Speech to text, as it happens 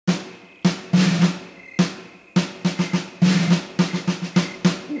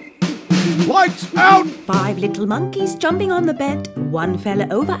Lights out! 5 little monkeys jumping on the bed. One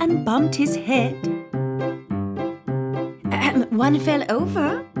fell over and bumped his head. One fell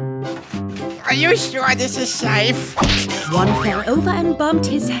over? Are you sure this is safe? One fell over and bumped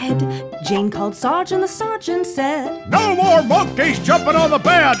his head. Jane called Sargent, the sergeant said, No more monkeys jumping on the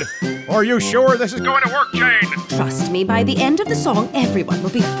bed! Are you sure this is going to work, Jane? Trust me, by the end of the song, everyone will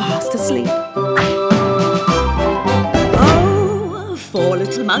be fast asleep. Oh, 4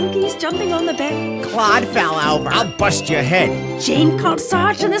 little monkeys jumping on the bed. Claude fell over. I'll bust your head. Jane called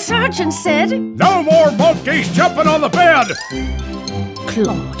Sargent, the sergeant said, No more monkeys jumping on the bed!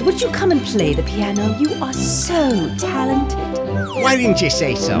 Claude, would you come and play the piano? You are so talented. Why didn't you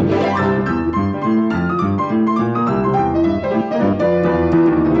say so?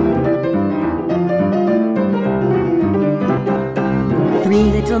 Three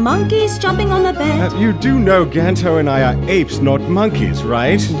little monkeys jumping on the bed. You do know Ganto and I are apes, not monkeys,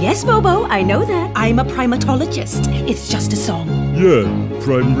 right? Yes, Bobo, I know that. I'm a primatologist. It's just a song. Yeah,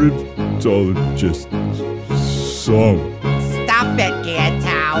 primatologist song. Stop it,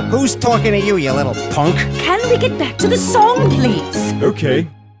 Ganto. Who's talking to you, you little punk? Can we get back to the song, please? Okay.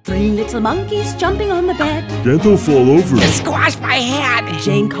 3 little monkeys jumping on the bed. Ganto fall over. You squashed my head.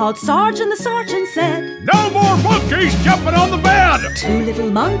 Jane called Sargent, the sergeant said, No more monkeys jumping on the bed! 2 little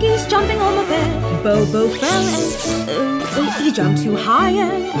monkeys jumping on the bed. Bobo fell and he jumped too high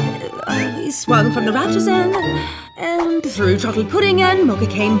and he swung from the rafters and threw chocolate pudding and Mocha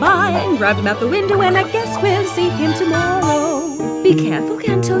came by and grabbed him out the window and I guess we'll see him tomorrow. Be careful,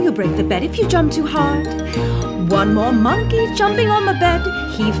 Ganto, you'll break the bed if you jump too hard. 1 more monkey jumping on the bed.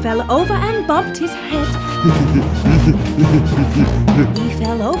 He fell over and bumped his head. He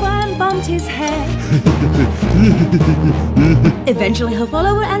fell over and bumped his head. Eventually he'll fall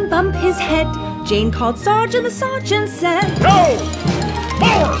over and bump his head. Jane called Sargent, the sergeant said, No!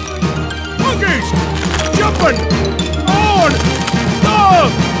 More! Monkeys jumping on the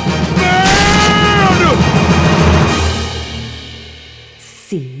bed!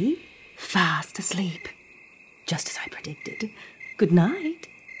 See? Fast asleep. Just as I predicted. Good night.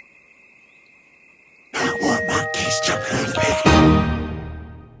 No more monkeys jumping on the bed.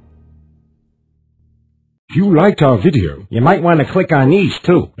 If you liked our video, You might want to click on these,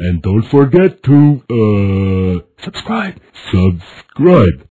 too. and don't forget to, subscribe.